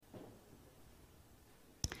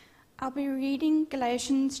I'll be reading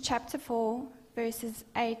Galatians chapter 4, verses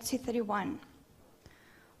 8 to 31.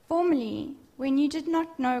 Formerly, when you did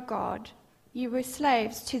not know God, you were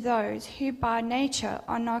slaves to those who by nature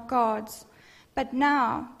are not gods. But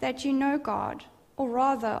now that you know God, or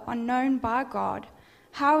rather are known by God,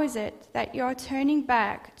 how is it that you are turning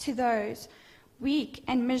back to those weak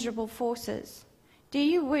and miserable forces? Do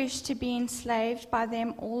you wish to be enslaved by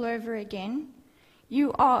them all over again?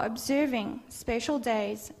 You are observing special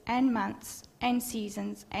days and months and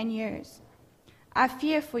seasons and years. I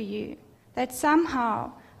fear for you that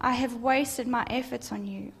somehow I have wasted my efforts on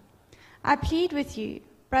you. I plead with you,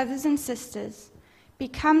 brothers and sisters,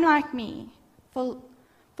 become like me, for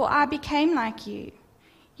I became like you.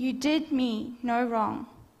 You did me no wrong.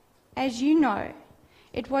 As you know,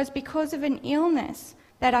 it was because of an illness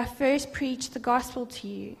that I first preached the gospel to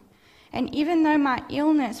you. And even though my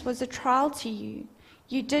illness was a trial to you,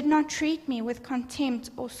 you did not treat me with contempt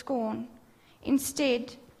or scorn.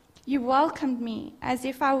 Instead, you welcomed me as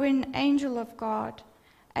if I were an angel of God,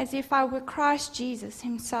 as if I were Christ Jesus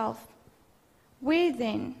himself. Where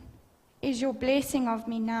then is your blessing of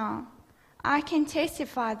me now? I can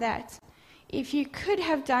testify that if you could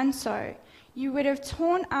have done so, you would have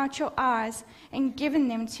torn out your eyes and given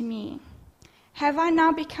them to me. Have I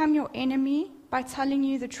now become your enemy by telling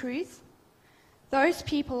you the truth? Those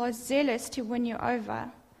people are zealous to win you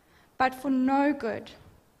over, but for no good.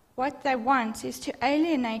 What they want is to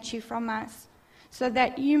alienate you from us, so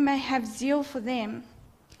that you may have zeal for them.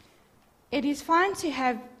 It's fine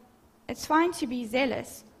to be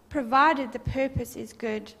zealous, provided the purpose is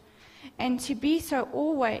good, and to be so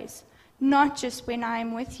always, not just when I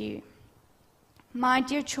am with you. My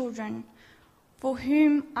dear children, for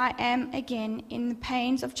whom I am again in the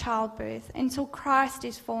pains of childbirth until Christ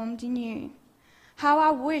is formed in you. How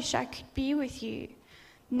I wish I could be with you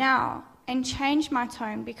now and change my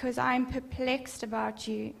tone because I am perplexed about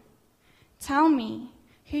you. Tell me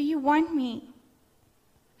who you want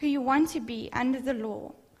to be under the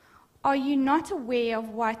law. Are you not aware of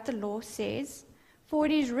what the law says? For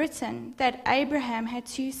it is written that Abraham had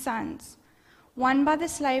 2 sons, one by the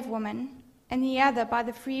slave woman and the other by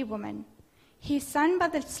the free woman. His son by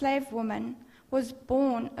the slave woman was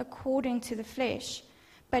born according to the flesh,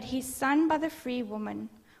 but his son by the free woman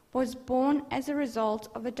was born as a result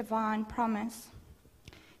of a divine promise.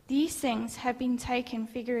 These things have been taken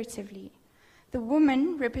figuratively. The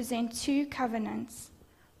women represent 2 covenants.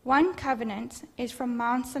 One covenant is from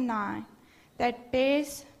Mount Sinai that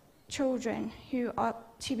bears children who are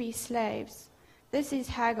to be slaves. This is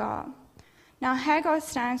Hagar. Now Hagar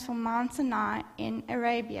stands for Mount Sinai in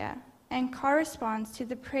Arabia and corresponds to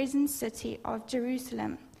the present city of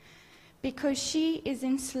Jerusalem, because she is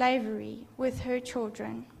in slavery with her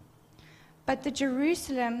children. But the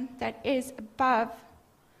Jerusalem that is above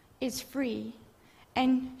is free,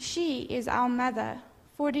 and she is our mother,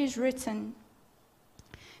 for it is written,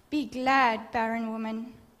 "Be glad, barren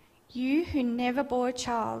woman, you who never bore a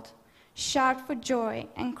child, shout for joy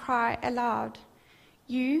and cry aloud,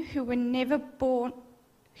 you who were never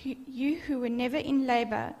in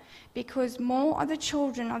labor, because more are the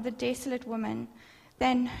children of the desolate woman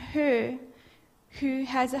than her who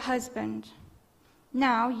has a husband.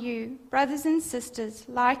 Now you, brothers and sisters,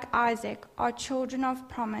 like Isaac, are children of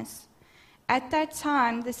promise. At that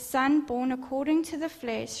time, the son born according to the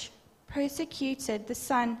flesh persecuted the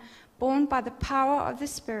son born by the power of the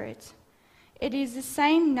Spirit. It is the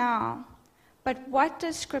same now. But what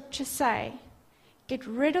does Scripture say? Get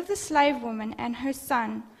rid of the slave woman and her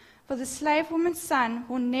son, for the slave woman's son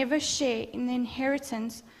will never share in the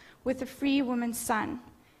inheritance with the free woman's son.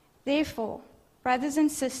 Therefore, brothers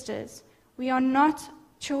and sisters, we are not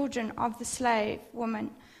children of the slave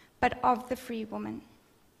woman, but of the free woman."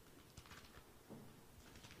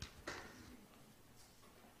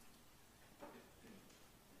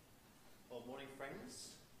 Well, morning, friends.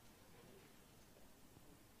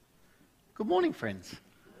 Good morning, friends.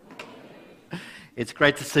 It's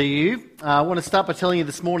great to see you. I want to start by telling you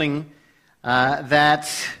this morning that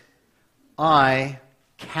I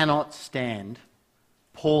cannot stand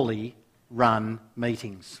poorly run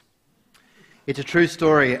meetings. It's a true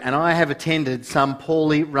story, and I have attended some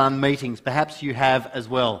poorly run meetings. Perhaps you have as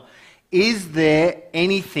well. Is there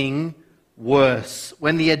anything worse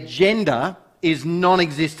when the agenda is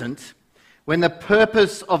non-existent, when the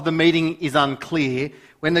purpose of the meeting is unclear,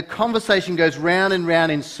 when the conversation goes round and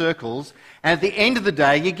round in circles, and at the end of the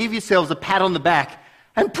day you give yourselves a pat on the back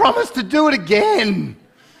and promise to do it again?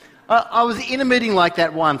 I was in a meeting like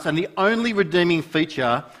that once, and the only redeeming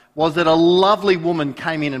feature was that a lovely woman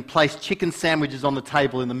came in and placed chicken sandwiches on the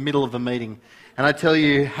table in the middle of the meeting. And I tell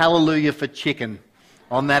you, hallelujah for chicken.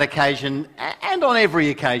 on that occasion and on every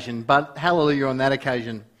occasion, but hallelujah on that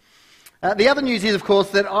occasion. The other news is, of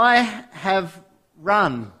course, that I have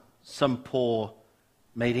run some poor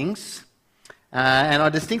meetings. And I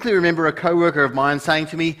distinctly remember a co-worker of mine saying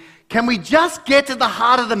to me, "Can we just get to the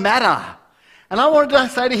heart of the matter?" And I wanted to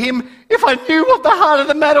say to him, if I knew what the heart of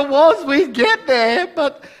the matter was, we'd get there.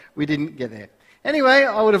 But we didn't get there. Anyway,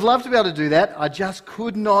 I would have loved to be able to do that. I just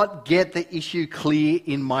could not get the issue clear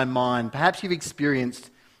in my mind. Perhaps you've experienced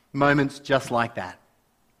moments just like that.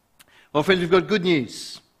 Well, friends, we've got good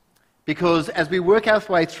news. Because as we work our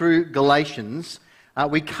way through Galatians,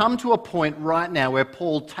 we come to a point right now where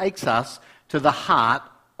Paul takes us to the heart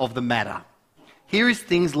of the matter. Here is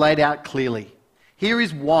things laid out clearly. Here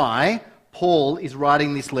is why Paul is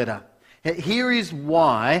writing this letter. Here is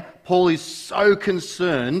why Paul is so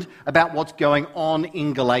concerned about what's going on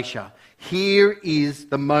in Galatia. Here is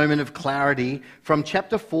the moment of clarity from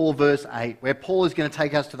chapter 4, verse 8, where Paul is going to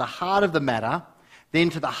take us to the heart of the matter, then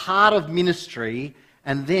to the heart of ministry,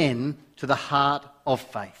 and then to the heart of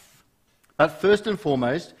faith. But first and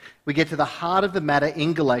foremost, we get to the heart of the matter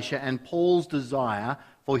in Galatia and Paul's desire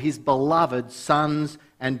for his beloved sons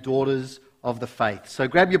and daughters of the faith. So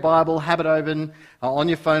grab your Bible, have it open on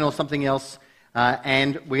your phone or something else,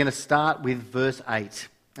 and we're going to start with verse 8.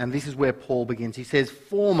 And this is where Paul begins. He says,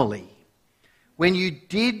 "Formerly, when you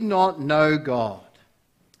did not know God,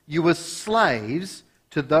 you were slaves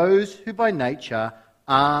to those who by nature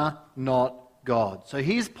are not God." So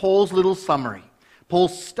here's Paul's little summary. Paul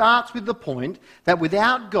starts with the point that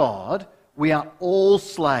without God, we are all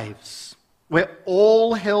slaves. We're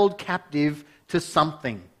all held captive to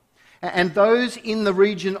something. And those in the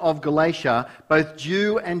region of Galatia, both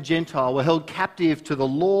Jew and Gentile, were held captive to the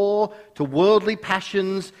law, to worldly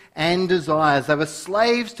passions and desires. They were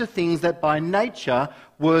slaves to things that by nature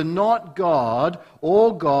were not God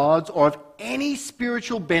or gods or of any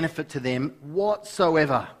spiritual benefit to them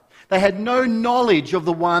whatsoever. They had no knowledge of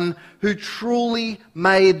the one who truly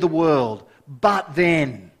made the world. But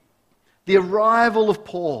then, the arrival of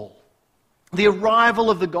Paul, the arrival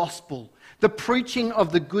of the gospel, the preaching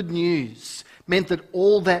of the good news meant that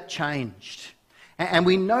all that changed. And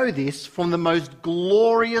we know this from the most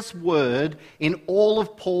glorious word in all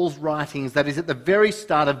of Paul's writings, that is at the very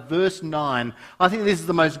start of verse 9. I think this is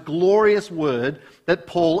the most glorious word that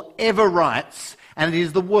Paul ever writes, and it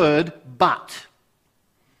is the word "but."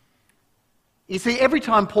 You see, every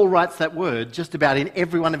time Paul writes that word, just about in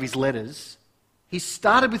every one of his letters, he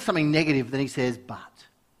started with something negative, then he says, "but."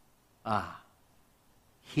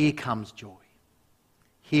 Here comes joy.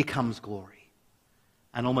 Here comes glory.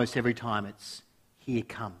 And almost every time it's, here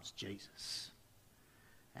comes Jesus.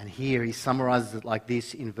 And here he summarizes it like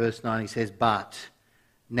this in verse 9. He says, "But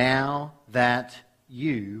now that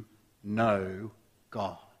you know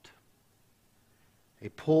God."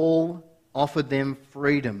 Paul offered them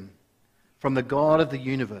freedom from the God of the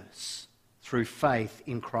universe through faith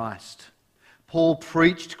in Christ. Paul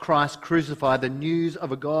preached Christ crucified, the news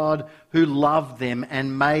of a God who loved them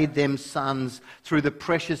and made them sons through the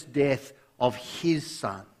precious death of his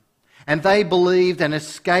Son. And they believed and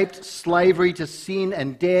escaped slavery to sin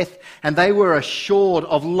and death, and they were assured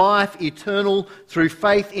of life eternal through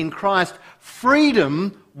faith in Christ.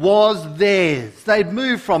 Freedom was theirs. They'd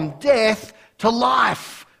moved from death to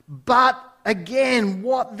life. But again,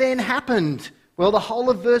 what then happened? Well, the whole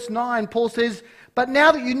of verse 9, Paul says, "But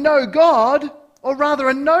now that you know God, or rather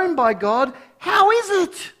are known by God, how is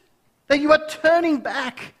it that you are turning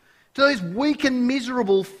back to those weak and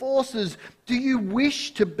miserable forces? Do you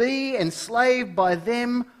wish to be enslaved by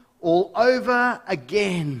them all over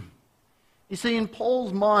again?" You see, in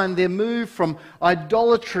Paul's mind, their move from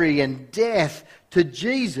idolatry and death to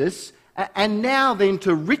Jesus, and now then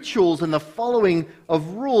to rituals and the following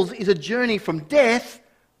of rules, is a journey from death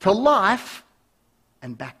to life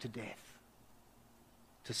and back to death,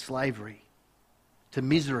 to slavery, to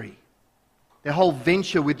misery. Their whole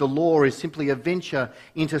venture with the law is simply a venture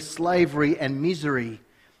into slavery and misery.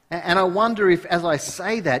 And I wonder if, as I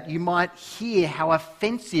say that, you might hear how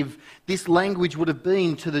offensive this language would have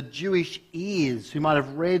been to the Jewish ears who might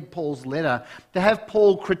have read Paul's letter. To have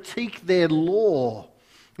Paul critique their law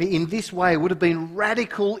in this way would have been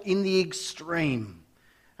radical in the extreme.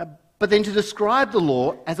 But then to describe the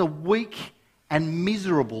law as a weak and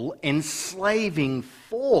miserable, enslaving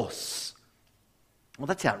force, well,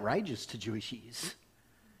 that's outrageous to Jewish ears.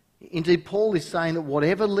 Indeed, Paul is saying that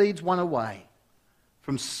whatever leads one away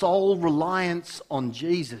from sole reliance on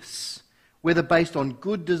Jesus, whether based on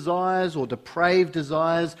good desires or depraved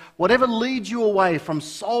desires, whatever leads you away from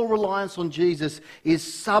sole reliance on Jesus is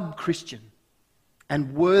sub-Christian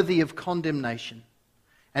and worthy of condemnation.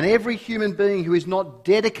 And every human being who is not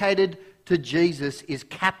dedicated to Jesus is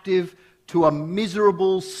captive to a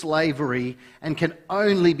miserable slavery and can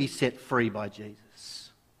only be set free by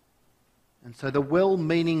Jesus. And so the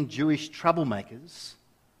well-meaning Jewish troublemakers,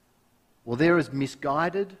 well, they're as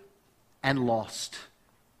misguided and lost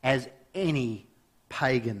as any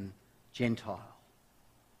pagan Gentile.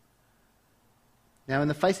 Now, in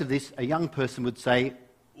the face of this, a young person would say,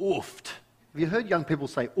 oofed. Have you heard young people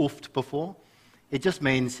say oofed before? It just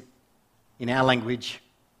means, in our language,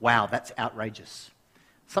 wow, that's outrageous.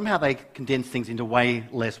 Somehow they condense things into way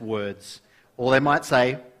less words. Or they might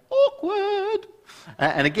say, awkward.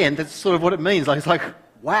 And again, that's sort of what it means. It's like,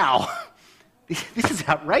 wow, this is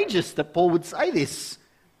outrageous that Paul would say this.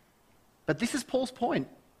 But this is Paul's point.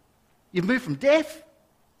 You've moved from death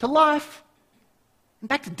to life and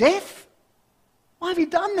back to death. Why have you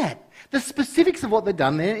done that? The specifics of what they've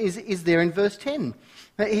done there is there in verse 10.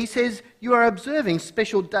 He says, you are observing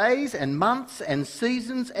special days and months and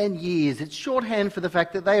seasons and years. It's shorthand for the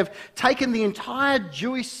fact that they have taken the entire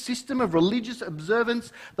Jewish system of religious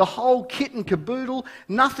observance, the whole kit and caboodle.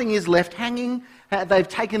 Nothing is left hanging. They've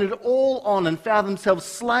taken it all on and found themselves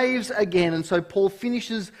slaves again. And so Paul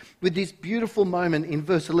finishes with this beautiful moment in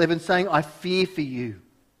verse 11 saying, I fear for you.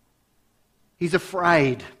 He's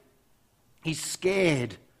afraid. He's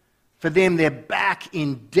scared. For them, they're back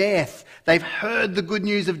in death. They've heard the good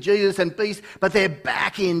news of Jesus and peace, but they're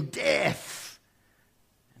back in death.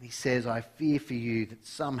 And he says, I fear for you that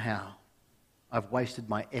somehow I've wasted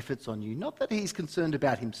my efforts on you. Not that he's concerned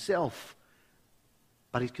about himself,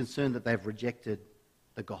 but he's concerned that they've rejected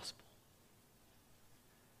the gospel.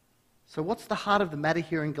 So what's the heart of the matter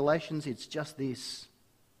here in Galatians? It's just this.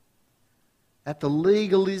 That the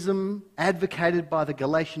legalism advocated by the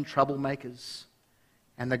Galatian troublemakers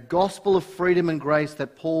and the gospel of freedom and grace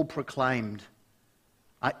that Paul proclaimed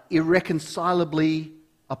are irreconcilably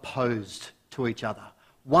opposed to each other.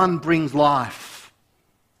 One brings life,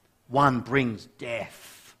 one brings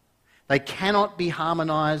death. They cannot be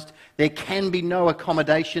harmonised. There can be no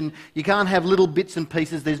accommodation. You can't have little bits and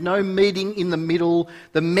pieces. There's no meeting in the middle.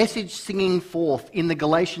 The message singing forth in the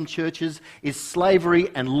Galatian churches is slavery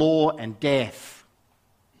and law and death.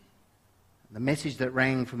 The message that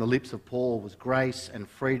rang from the lips of Paul was grace and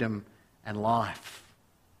freedom and life.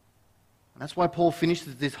 And that's why Paul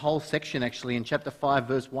finishes this whole section actually in chapter 5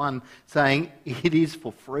 verse 1 saying, it is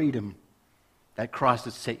for freedom that Christ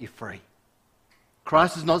has set you free.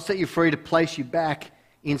 Christ has not set you free to place you back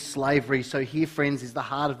in slavery. So here, friends, is the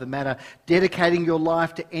heart of the matter. Dedicating your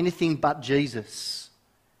life to anything but Jesus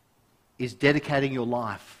is dedicating your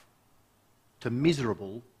life to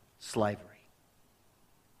miserable slavery.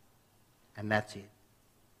 And that's it.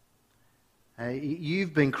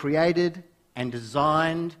 You've been created and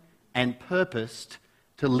designed and purposed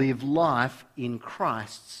to live life in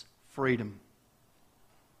Christ's freedom.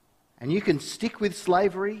 And you can stick with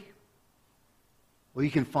slavery, or you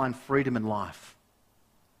can find freedom and life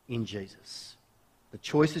in Jesus. The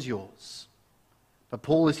choice is yours. But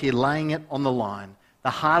Paul is here laying it on the line. The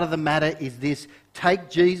heart of the matter is this: take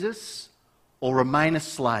Jesus or remain a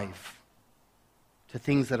slave to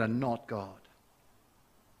things that are not God.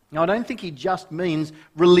 Now, I don't think he just means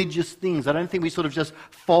religious things. I don't think we sort of just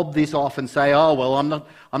fob this off and say, oh, well, I'm not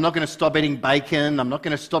going to stop eating bacon, I'm not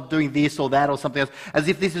going to stop doing this or that or something else, as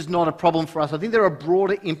if this is not a problem for us. I think there are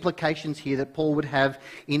broader implications here that Paul would have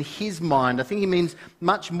in his mind. I think he means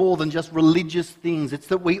much more than just religious things. It's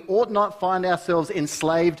that we ought not find ourselves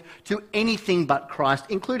enslaved to anything but Christ,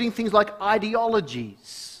 including things like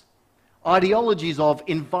ideologies. Ideologies of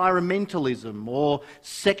environmentalism or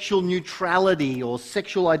sexual neutrality or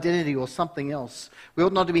sexual identity or something else. We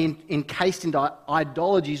ought not to be encased into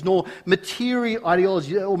ideologies, nor material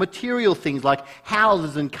ideologies or material things like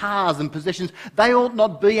houses and cars and possessions. They ought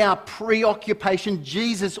not be our preoccupation.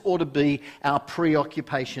 Jesus ought to be our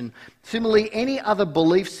preoccupation. Similarly, any other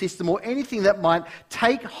belief system or anything that might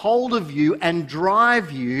take hold of you and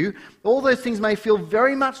drive you, all those things may feel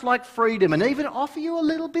very much like freedom and even offer you a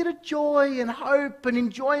little bit of joy and hope and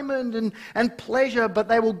enjoyment and pleasure, but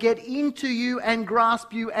they will get into you and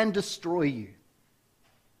grasp you and destroy you.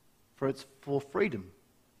 For it's for freedom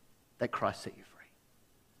that Christ set you free.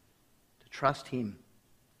 To trust him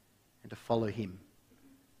and to follow him.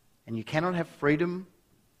 And you cannot have freedom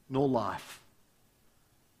nor life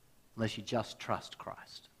unless you just trust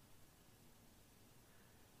Christ.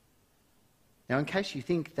 Now, in case you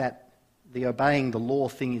think that the obeying the law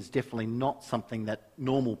thing is definitely not something that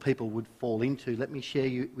normal people would fall into, let me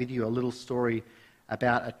share with you a little story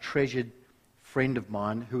about a treasured friend of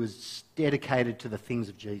mine who is dedicated to the things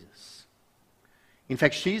of Jesus. In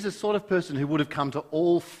fact, she's the sort of person who would have come to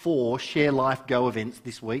all 4 Share Life Go events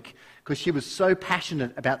this week because she was so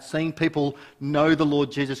passionate about seeing people know the Lord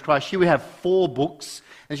Jesus Christ. She would have 4 books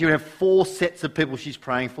and she would have 4 sets of people she's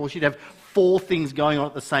praying for. She'd have 4 things going on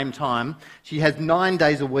at the same time. She has 9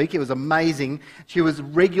 days a week. It was amazing. She was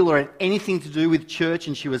regular at anything to do with church,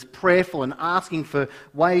 and she was prayerful and asking for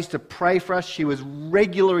ways to pray for us. She was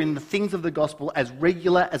regular in the things of the gospel, as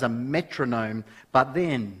regular as a metronome. But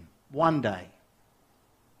then, one day,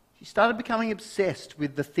 she started becoming obsessed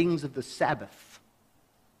with the things of the Sabbath.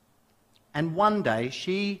 And one day,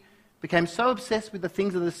 she became so obsessed with the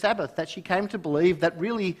things of the Sabbath that she came to believe that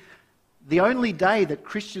really the only day that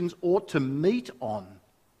Christians ought to meet on,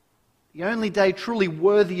 the only day truly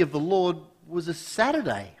worthy of the Lord, was a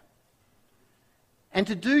Saturday. And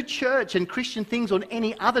to do church and Christian things on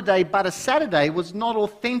any other day but a Saturday was not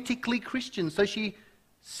authentically Christian. So she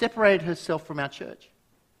separated herself from our church.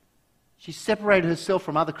 She separated herself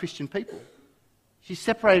from other Christian people. She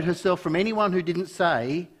separated herself from anyone who didn't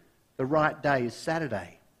say the right day is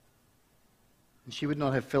Saturday. And she would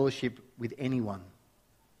not have fellowship with anyone.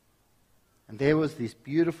 And there was this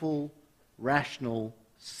beautiful, rational,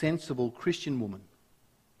 sensible Christian woman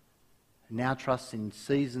who now trusts in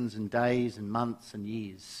seasons and days and months and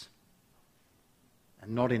years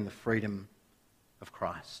and not in the freedom of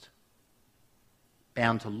Christ.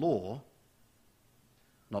 Bound to law,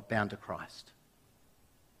 not bound to Christ.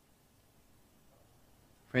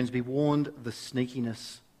 Friends, be warned of the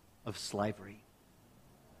sneakiness of slavery.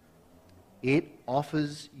 It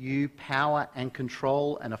offers you power and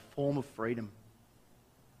control and a form of freedom.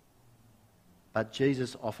 But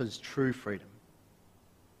Jesus offers true freedom.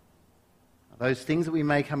 Those things that we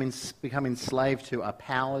may become enslaved to are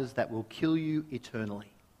powers that will kill you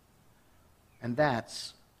eternally. And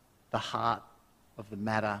that's the heart of the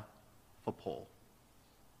matter for Paul.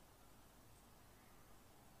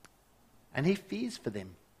 And he fears for them.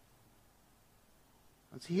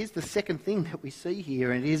 And so here's the second thing that we see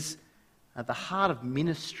here, and it is the heart of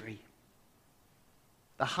ministry.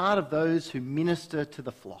 The heart of those who minister to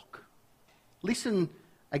the flock. Listen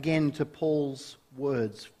again to Paul's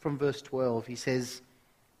words from verse 12. He says,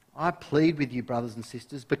 I plead with you, brothers and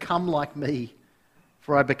sisters, become like me,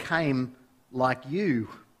 for I became like you.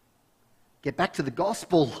 Get back to the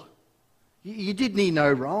gospel. You did me no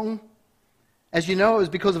wrong. As you know, it was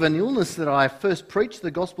because of an illness that I first preached the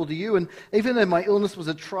gospel to you, and even though my illness was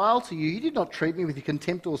a trial to you, you did not treat me with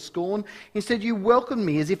contempt or scorn. Instead, you welcomed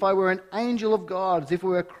me as if I were an angel of God, as if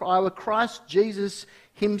I were Christ Jesus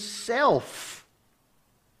himself.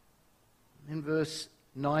 In verse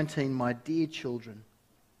 19, my dear children,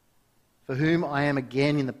 for whom I am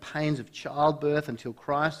again in the pains of childbirth until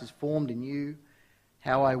Christ is formed in you,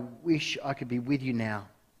 how I wish I could be with you now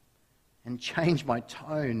and change my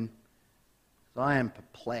tone, because I am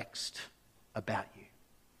perplexed about you.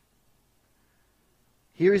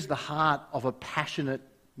 Here is the heart of a passionate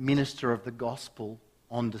minister of the gospel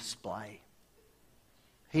on display.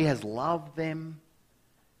 He has loved them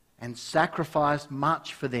and sacrificed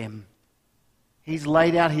much for them. He's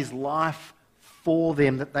laid out his life for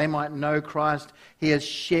them that they might know Christ. He has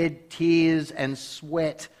shed tears and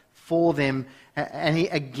sweat for them. And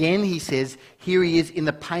he says, here he is in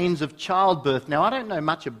the pains of childbirth. Now, I don't know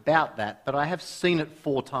much about that, but I have seen it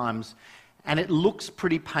 4 times, and it looks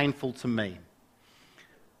pretty painful to me.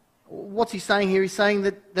 What's he saying here? He's saying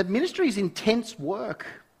that ministry is intense work.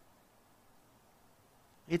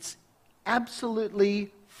 It's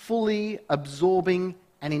absolutely, fully absorbing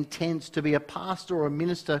and intense. To be a pastor or a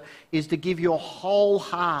minister is to give your whole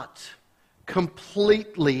heart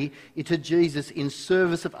completely into Jesus in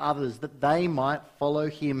service of others, that they might follow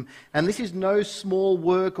him. And this is no small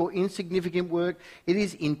work or insignificant work. It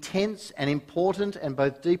is intense and important and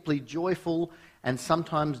both deeply joyful and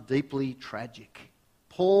sometimes deeply tragic.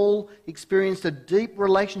 Paul experienced a deep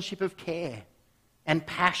relationship of care and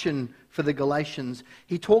passion for the Galatians.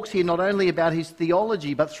 He talks here not only about his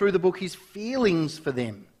theology, but through the book his feelings for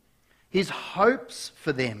them, his hopes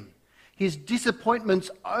for them, his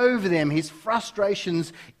disappointments over them, his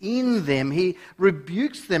frustrations in them. He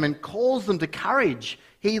rebukes them and calls them to courage.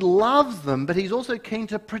 He loves them, but he's also keen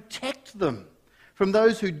to protect them from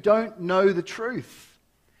those who don't know the truth.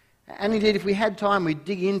 And indeed, if we had time, we'd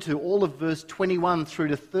dig into all of verse 21 through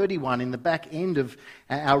to 31 in the back end of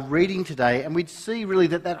our reading today, and we'd see really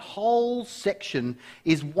that whole section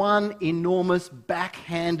is one enormous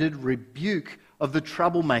backhanded rebuke of the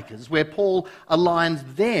troublemakers, where Paul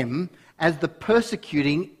aligns them as the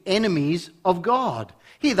persecuting enemies of God.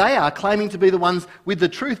 Here they are claiming to be the ones with the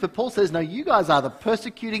truth, but Paul says, no, you guys are the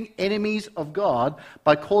persecuting enemies of God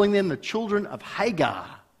by calling them the children of Hagar.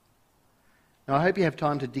 Now, I hope you have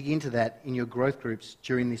time to dig into that in your growth groups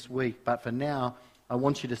during this week, but for now, I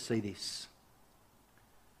want you to see this.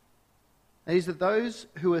 That is that those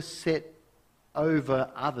who are set over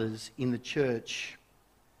others in the church,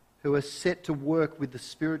 who are set to work with the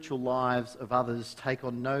spiritual lives of others, take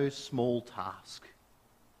on no small task.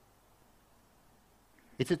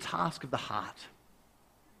 It's a task of the heart.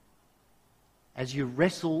 As you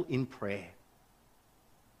wrestle in prayer,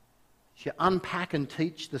 as you unpack and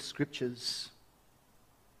teach the scriptures,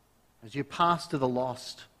 as you pastor the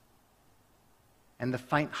lost and the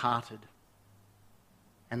faint-hearted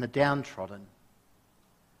and the downtrodden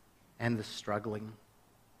and the struggling.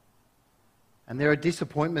 And there are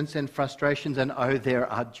disappointments and frustrations, and oh, there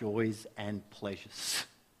are joys and pleasures.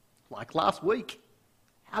 Like last week.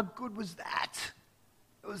 How good was that?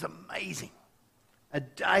 It was amazing. A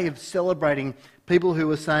day of celebrating people who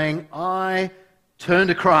were saying, I turn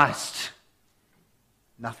to Christ.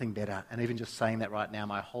 Nothing better. And even just saying that right now,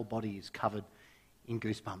 my whole body is covered in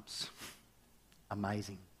goosebumps.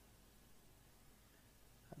 Amazing.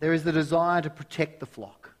 There is the desire to protect the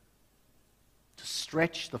flock, to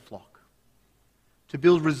stretch the flock, to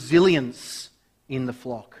build resilience in the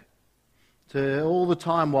flock, to all the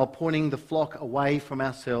time while pointing the flock away from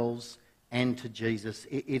ourselves and to Jesus.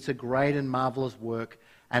 It's a great and marvellous work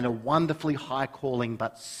and a wonderfully high calling,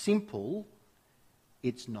 but simple,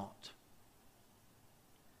 it's not.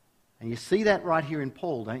 And you see that right here in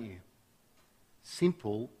Paul, don't you?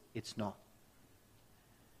 Simple, it's not.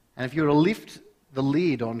 And if you were to lift the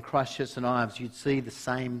lid on Christchurch and Ives, you'd see the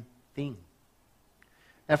same thing.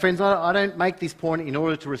 Now, friends, I don't make this point in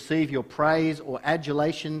order to receive your praise or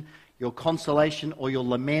adulation, your consolation or your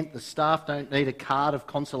lament. The staff don't need a card of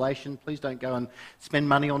consolation. Please don't go and spend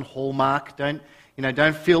money on Hallmark. Don't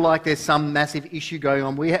feel like there's some massive issue going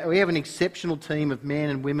on. We have an exceptional team of men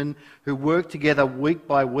and women who work together week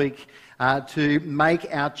by week to make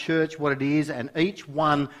our church what it is, and each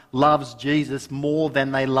one loves Jesus more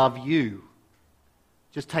than they love you.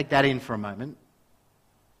 Just take that in for a moment.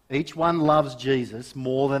 Each one loves Jesus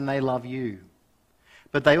more than they love you.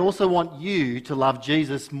 But they also want you to love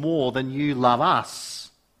Jesus more than you love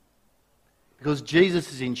us. Because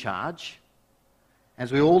Jesus is in charge.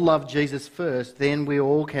 As we all love Jesus first, then we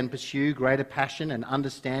all can pursue greater passion and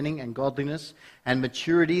understanding and godliness and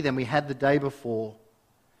maturity than we had the day before.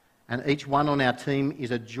 And each one on our team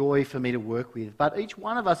is a joy for me to work with. But each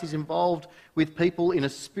one of us is involved with people in a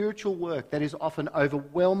spiritual work that is often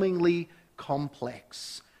overwhelmingly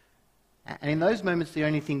complex. And in those moments, the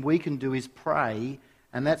only thing we can do is pray,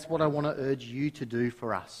 and that's what I want to urge you to do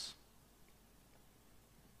for us.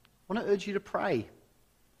 I want to urge you to pray.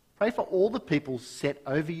 Pray for all the people set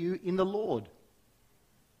over you in the Lord.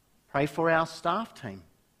 Pray for our staff team.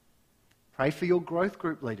 Pray for your growth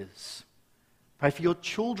group leaders. Pray for your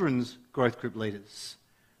children's growth group leaders.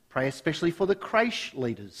 Pray especially for the creche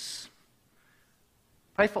leaders.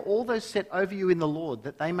 Pray for all those set over you in the Lord,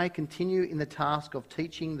 that they may continue in the task of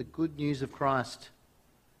teaching the good news of Christ.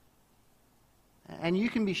 And you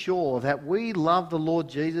can be sure that we love the Lord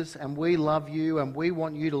Jesus, and we love you, and we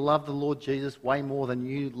want you to love the Lord Jesus way more than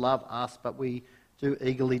you love us, but we do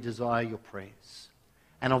eagerly desire your prayers.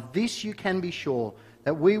 And of this you can be sure,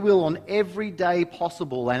 that we will on every day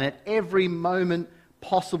possible and at every moment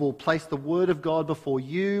possible place the Word of God before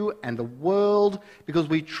you and the world, because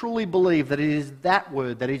we truly believe that it is that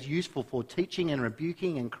Word that is useful for teaching and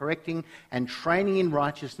rebuking and correcting and training in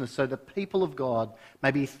righteousness, so the people of God may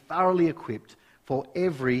be thoroughly equipped for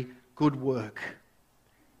every good work.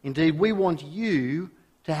 Indeed, we want you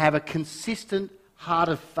to have a consistent heart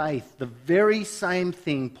of faith, the very same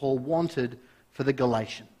thing Paul wanted for the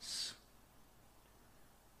Galatians.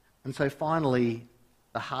 And so finally,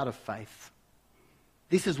 the heart of faith.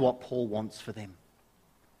 This is what Paul wants for them.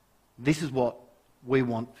 This is what we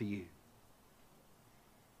want for you.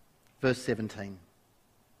 Verse 17.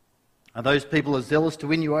 Are those people as zealous to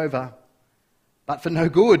win you over, but for no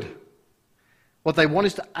good? What they want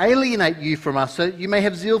is to alienate you from us so you may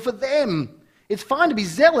have zeal for them. It's fine to be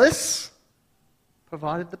zealous,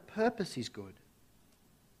 provided the purpose is good.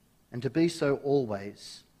 And to be so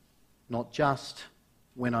always, not just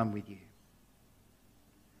when I'm with you.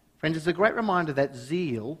 Friends, it's a great reminder that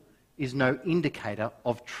zeal is no indicator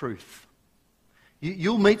of truth.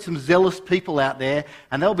 You'll meet some zealous people out there,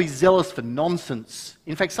 and they'll be zealous for nonsense.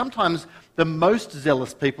 In fact, sometimes the most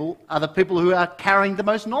zealous people are the people who are carrying the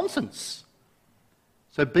most nonsense.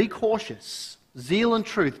 So be cautious. Zeal and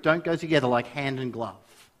truth don't go together like hand and glove.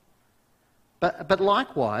 But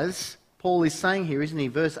likewise, Paul is saying here, isn't he,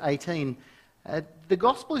 verse 18, the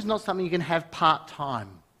gospel is not something you can have part-time.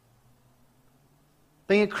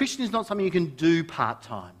 Being a Christian is not something you can do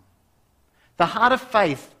part-time. The heart of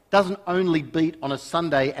faith doesn't only beat on a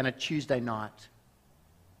Sunday and a Tuesday night.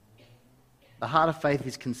 The heart of faith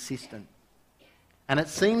is consistent. And it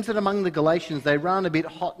seems that among the Galatians, they run a bit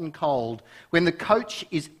hot and cold. When the coach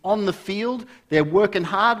is on the field, they're working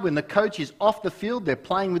hard. When the coach is off the field, they're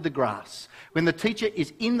playing with the grass. When the teacher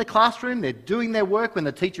is in the classroom, they're doing their work. When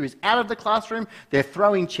the teacher is out of the classroom, they're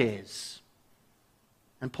throwing chairs.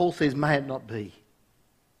 And Paul says, may it not be.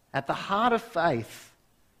 At the heart of faith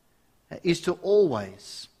is to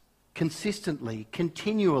always, consistently,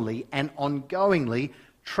 continually, and ongoingly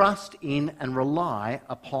trust in and rely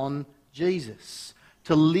upon Jesus.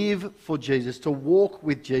 To live for Jesus, to walk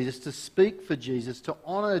with Jesus, to speak for Jesus, to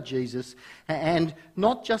honour Jesus, and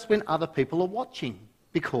not just when other people are watching.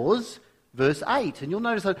 Because, verse 8, and you'll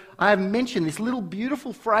notice that I have mentioned this little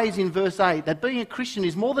beautiful phrase in verse 8, that being a Christian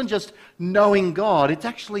is more than just knowing God, it's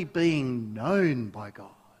actually being known by God.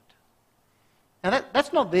 Now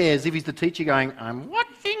that's not there as if he's the teacher going, I'm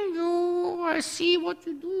watching you, I see what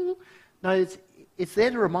you do. No, it's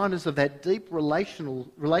there to remind us of that deep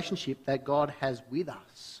relationship that God has with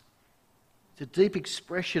us. It's a deep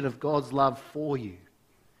expression of God's love for you,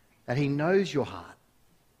 that he knows your heart,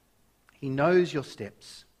 he knows your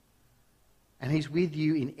steps, and he's with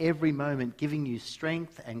you in every moment, giving you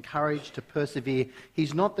strength and courage to persevere.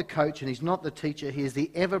 He's not the coach and he's not the teacher. He is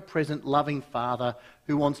the ever-present loving Father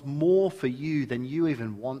who wants more for you than you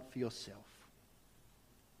even want for yourself.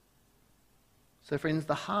 So friends,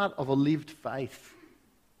 the heart of a lived faith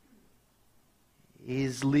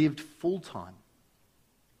is lived full-time,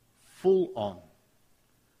 full-on,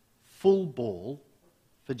 full ball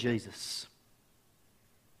for Jesus.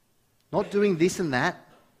 Not doing this and that,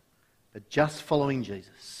 but just following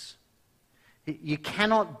Jesus. You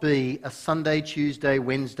cannot be a Sunday, Tuesday,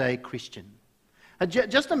 Wednesday Christian.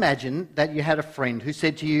 Just imagine that you had a friend who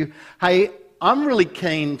said to you, hey, I'm really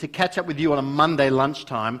keen to catch up with you on a Monday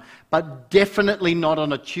lunchtime, but definitely not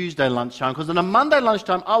on a Tuesday lunchtime, because on a Monday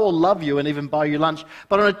lunchtime I will love you and even buy you lunch,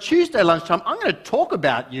 but on a Tuesday lunchtime I'm going to talk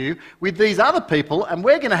about you with these other people and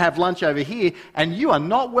we're going to have lunch over here and you are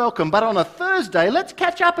not welcome, but on a Thursday let's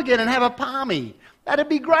catch up again and have a palmy. That'd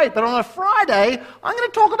be great, but on a Friday I'm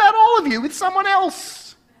going to talk about all of you with someone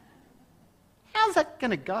else. How's that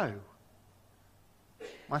going to go?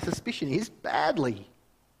 My suspicion is badly.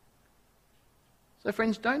 So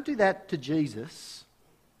friends, don't do that to Jesus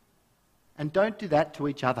and don't do that to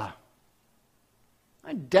each other.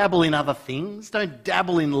 Don't dabble in other things. Don't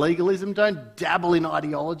dabble in legalism. Don't dabble in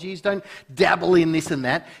ideologies. Don't dabble in this and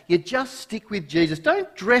that. You just stick with Jesus.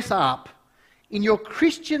 Don't dress up in your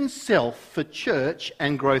Christian self for church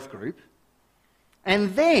and growth group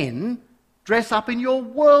and then dress up in your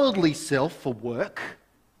worldly self for work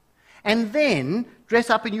and then dress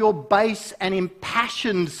up in your base and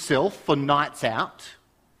impassioned self for nights out,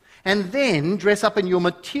 and then dress up in your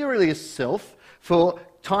materialist self for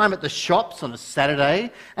time at the shops on a Saturday,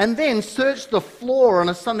 and then search the floor on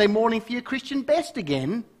a Sunday morning for your Christian best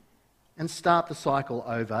again, and start the cycle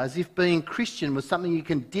over, as if being Christian was something you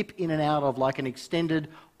can dip in and out of like an extended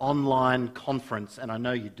online conference, and I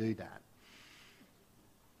know you do that.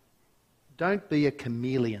 Don't be a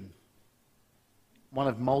chameleon. One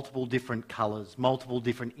of multiple different colours, multiple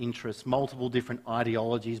different interests, multiple different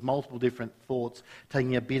ideologies, multiple different thoughts,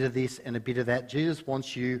 taking a bit of this and a bit of that. Jesus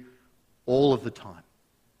wants you all of the time,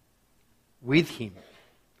 with him,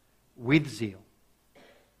 with zeal,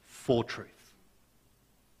 for truth.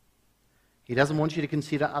 He doesn't want you to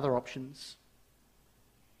consider other options.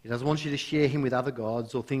 He doesn't want you to share him with other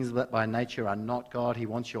gods or things that by nature are not God. He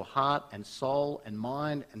wants your heart and soul and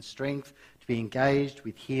mind and strength to be engaged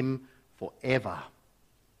with him forever.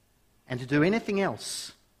 And to do anything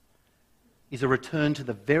else is a return to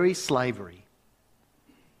the very slavery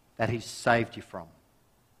that he's saved you from.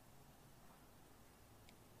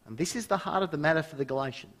 And this is the heart of the matter for the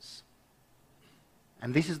Galatians.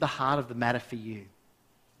 And this is the heart of the matter for you.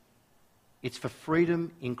 It's for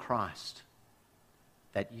freedom in Christ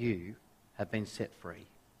that you have been set free.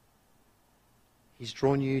 He's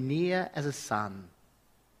drawn you near as a son.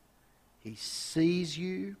 He sees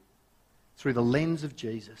you through the lens of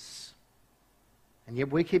Jesus. And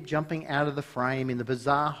yet we keep jumping out of the frame in the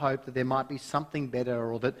bizarre hope that there might be something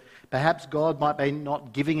better, or that perhaps God might be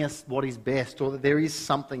not giving us what is best, or that there is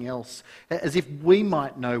something else, as if we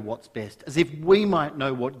might know what's best, as if we might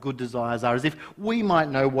know what good desires are, as if we might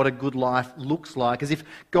know what a good life looks like, as if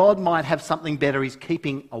God might have something better he's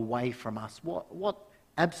keeping away from us. What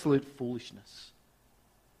absolute foolishness.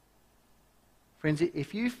 Friends,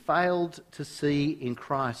 if you failed to see in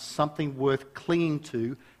Christ something worth clinging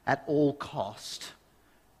to at all cost,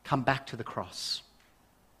 come back to the cross.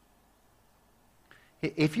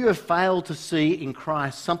 If you have failed to see in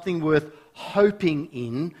Christ something worth hoping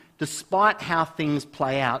in, despite how things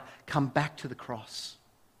play out, come back to the cross.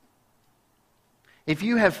 If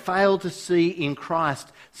you have failed to see in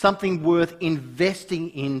Christ something worth investing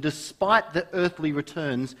in, despite the earthly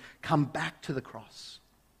returns, come back to the cross.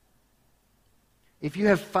 If you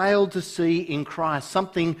have failed to see in Christ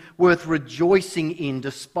something worth rejoicing in,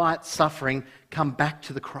 despite suffering, come back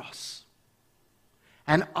to the cross.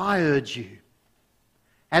 And I urge you,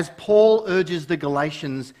 as Paul urges the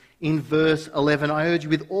Galatians in verse 11, I urge you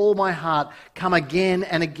with all my heart, come again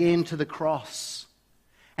and again to the cross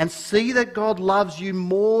and see that God loves you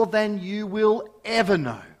more than you will ever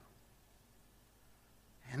know.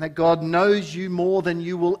 And that God knows you more than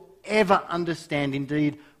you will ever understand,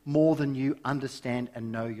 indeed, more than you understand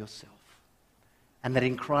and know yourself. And that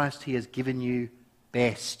in Christ he has given you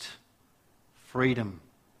best, freedom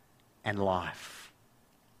and life.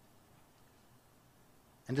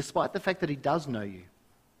 And despite the fact that he does know you,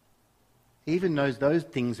 he even knows those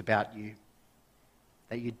things about you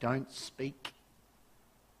that you don't speak.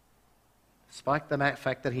 Despite the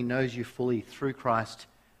fact that he knows you fully through Christ,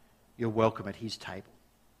 you're welcome at his table.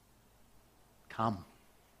 Come,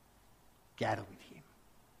 gather with him.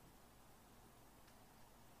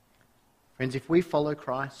 Friends, if we follow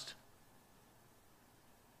Christ,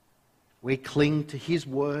 we cling to his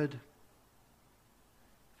word,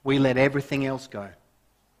 we let everything else go,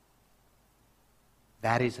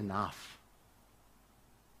 that is enough.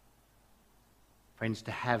 Friends,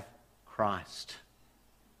 to have Christ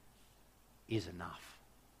is enough.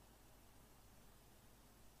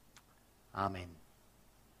 Amen.